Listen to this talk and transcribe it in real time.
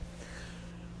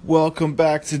Welcome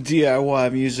back to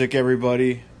DIY Music,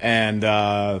 everybody. And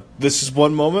this is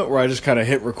one moment where I just kind of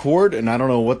hit record, and I don't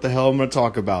know what the hell I'm going to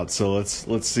talk about. So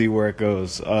let's see where it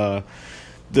goes.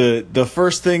 The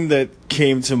first thing that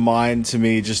came to mind to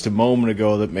me just a moment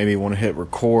ago that made me want to hit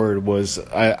record was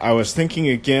I was thinking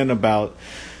again about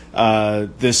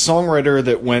this songwriter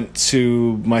that went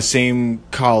to my same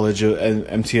college at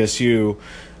MTSU.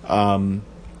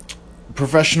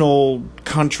 Professional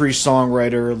country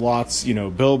songwriter, lots,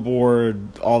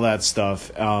 Billboard, all that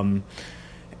stuff.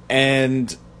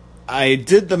 And I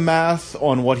did the math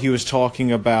on what he was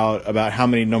talking about how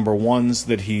many number ones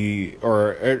that he,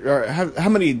 or how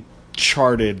many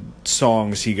charted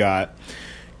songs he got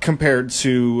compared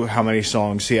to how many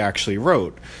songs he actually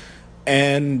wrote.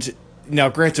 And now,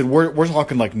 granted, we're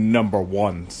talking like number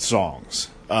one songs.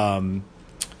 And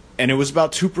it was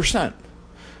about 2%.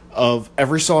 Of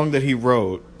every song that he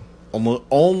wrote,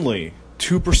 only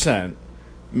 2%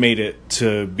 made it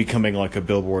to becoming like a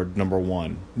Billboard number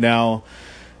one. Now,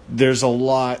 there's a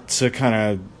lot to kind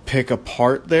of pick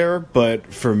apart there,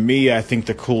 but for me, I think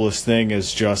the coolest thing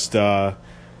is just that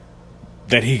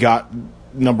he got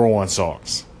number one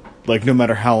songs. Like, no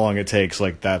matter how long it takes,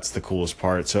 like, that's the coolest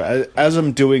part. So as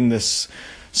I'm doing this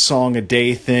song a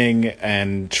day thing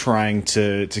and trying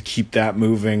to keep that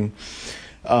moving,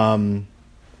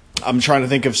 I'm trying to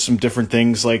think of some different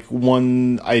things. Like,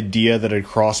 one idea that had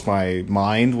crossed my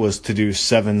mind was to do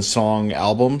 7-song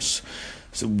albums,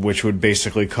 which would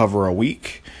basically cover a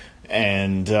week,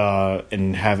 and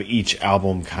have each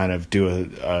album kind of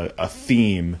do a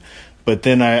theme. But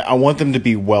then I want them to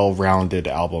be well-rounded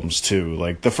albums too.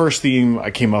 Like, the first theme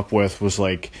I came up with was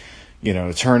like,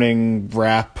 turning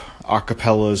rap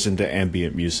acapellas into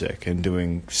ambient music and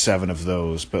doing 7 of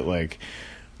those. But like,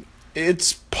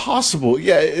 it's possible.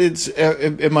 Yeah,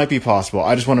 it might be possible.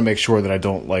 I just want to make sure that I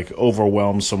don't like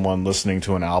overwhelm someone listening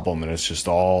to an album and it's just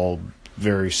all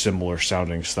very similar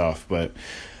sounding stuff. But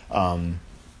I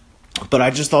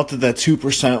just thought that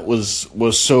 2%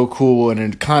 was so cool, and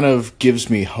it kind of gives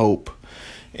me hope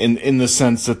in the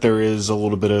sense that there is a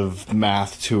little bit of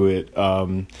math to it.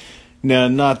 Now,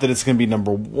 not that it's going to be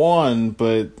number one,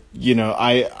 but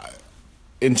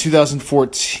in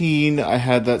 2014, I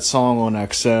had that song on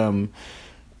XM,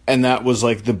 and that was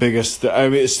like the biggest. I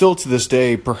mean, it's still to this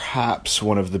day, perhaps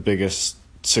one of the biggest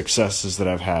successes that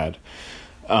I've had.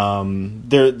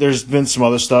 There's been some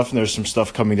other stuff, and there's some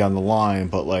stuff coming down the line,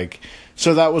 but like,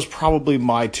 so that was probably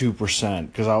my 2%,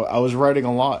 because I was writing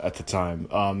a lot at the time,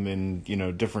 in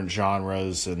different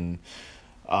genres, and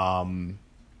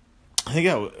I think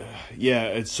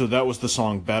so that was the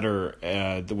song Better,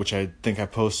 which I think I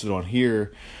posted on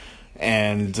here.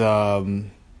 And,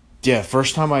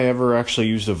 first time I ever actually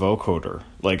used a vocoder.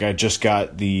 Like, I just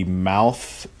got the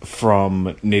mouth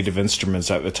from Native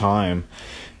Instruments at the time,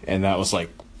 and that was,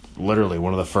 like, literally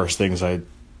one of the first things I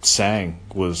sang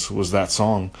was that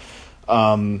song.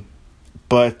 So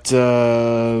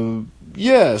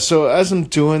as I'm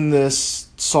doing this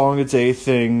song a day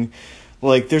thing,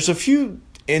 like, there's a few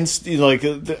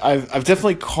I've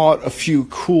definitely caught a few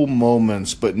cool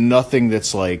moments, but nothing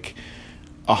that's like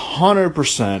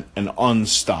 100% an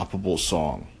unstoppable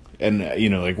song, and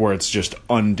like where it's just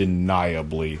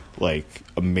undeniably like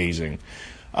amazing.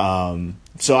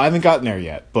 So I haven't gotten there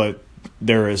yet, but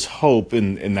there is hope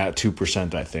in that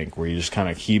 2%. I think, where you just kind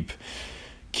of keep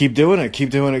doing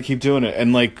it,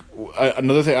 and like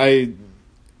another thing, I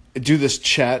do this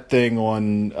chat thing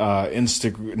on not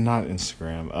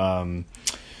Instagram.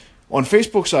 On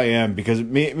Facebook's I am, because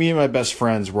me and my best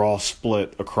friends, we're all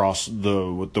split across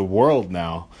the world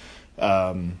now.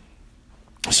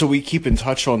 So we keep in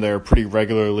touch on there pretty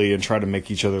regularly and try to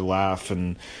make each other laugh.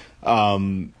 And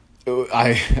I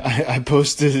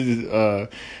posted, I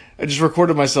just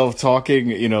recorded myself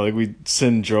talking, like we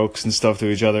send jokes and stuff to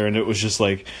each other, and it was just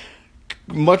like,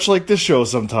 much like this show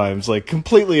sometimes, like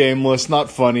completely aimless,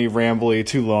 not funny, rambly,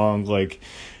 too long, like.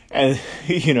 And,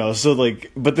 so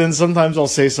like, but then sometimes I'll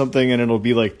say something and it'll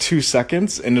be like 2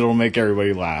 seconds and it'll make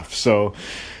everybody laugh. So,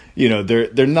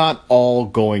 they're not all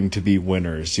going to be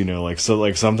winners, so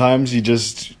like sometimes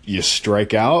you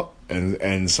strike out,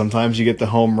 and sometimes you get the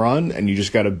home run, and you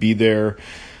just got to be there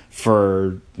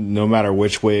for no matter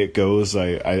which way it goes,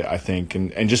 I think,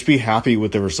 and just be happy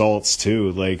with the results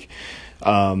too. Like,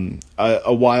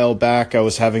 a while back, I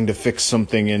was having to fix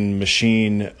something in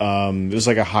Machine. It was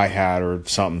like a hi-hat or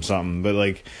something, but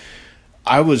like,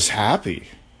 I was happy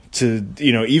to,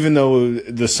 even though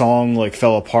the song like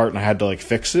fell apart and I had to like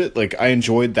fix it, like I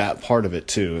enjoyed that part of it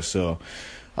too. So,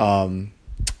 I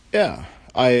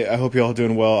hope you all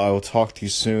doing well. I will talk to you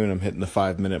soon. I'm hitting the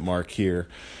 5-minute mark here,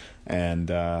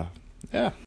 and, yeah.